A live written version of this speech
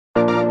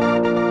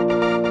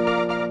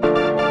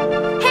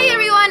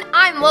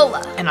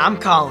Lola. And I'm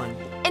Colin.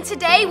 And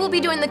today we'll be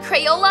doing the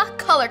Crayola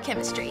Color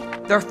Chemistry.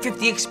 There are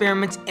 50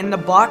 experiments in the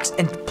box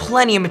and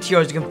plenty of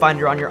materials you can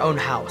find around your own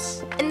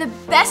house. And the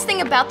best thing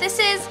about this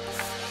is,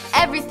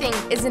 everything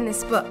is in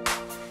this book.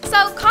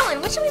 So, Colin,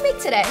 what should we make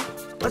today?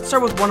 Let's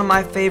start with one of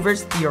my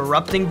favorites, the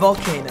Erupting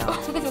Volcano.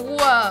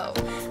 Whoa.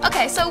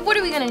 Okay, so what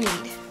are we gonna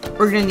need?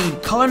 We're gonna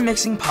need color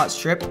mixing pot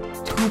strip,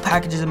 2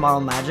 packages of Model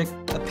Magic,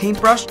 a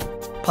paintbrush,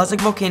 plastic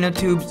volcano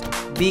tubes,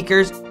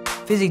 beakers,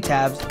 fizzy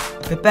tabs,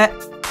 a pipette,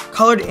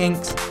 colored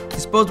inks,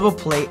 disposable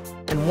plate,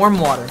 and warm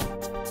water.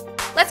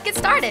 Let's get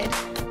started.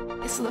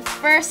 This is the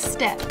first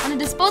step. On a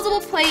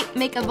disposable plate,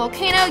 make a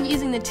volcano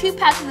using the 2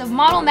 patches of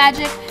Model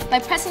Magic by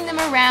pressing them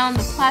around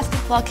the plastic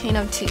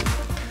volcano tube.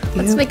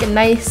 Let's make a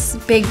nice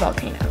big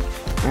volcano.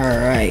 All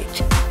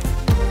right.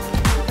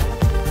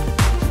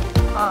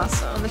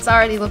 Awesome. It's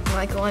already looking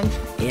like one.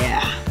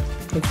 Yeah,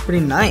 looks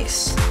pretty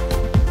nice.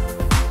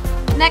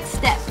 Next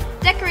step,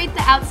 decorate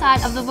the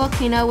outside of the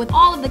volcano with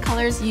all of the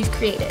colors you've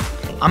created.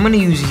 I'm gonna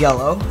use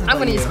yellow. I'm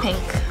gonna use pink.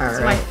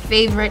 It's my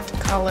favorite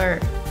color.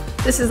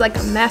 This is like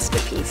a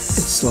masterpiece.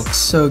 This looks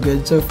so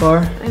good so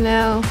far. I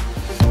know.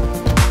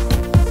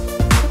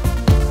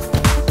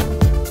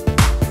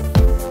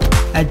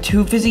 Add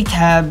 2 fizzy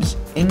tabs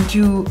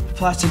into a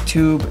plastic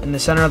tube in the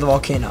center of the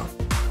volcano.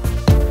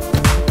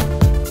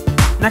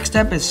 Next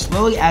step is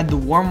slowly add the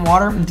warm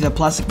water into the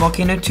plastic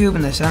volcano tube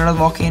in the center of the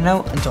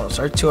volcano until it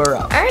starts to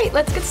erupt. All right,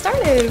 let's get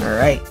started. All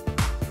right.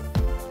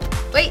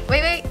 Wait.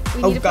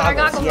 We need to put our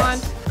goggles on.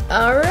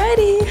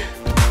 Alrighty.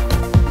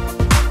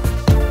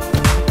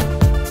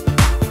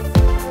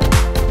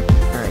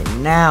 All right,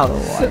 now the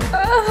water.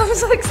 Oh, I'm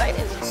so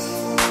excited.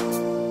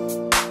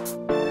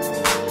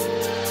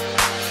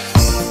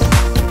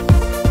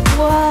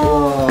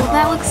 Whoa,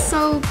 that looks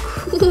so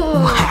cool.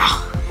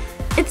 Wow.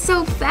 It's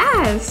so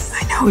fast.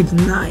 I know, it's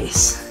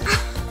nice.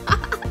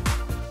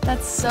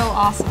 That's so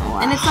awesome. Wow.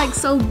 And it's like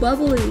so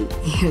bubbly.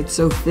 Yeah, it's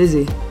so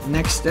fizzy.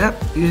 Next step,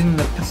 using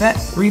the pipette,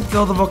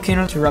 refill the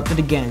volcano to erupt it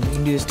again. You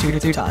can do this 2 to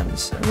 3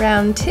 times.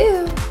 Round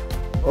 2.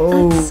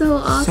 Oh, that's so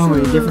awesome. So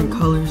many different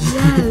colors.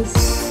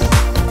 Yes.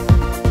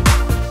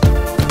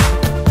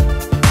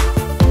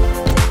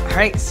 All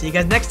right, see you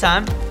guys next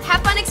time.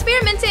 Have fun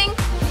experimenting.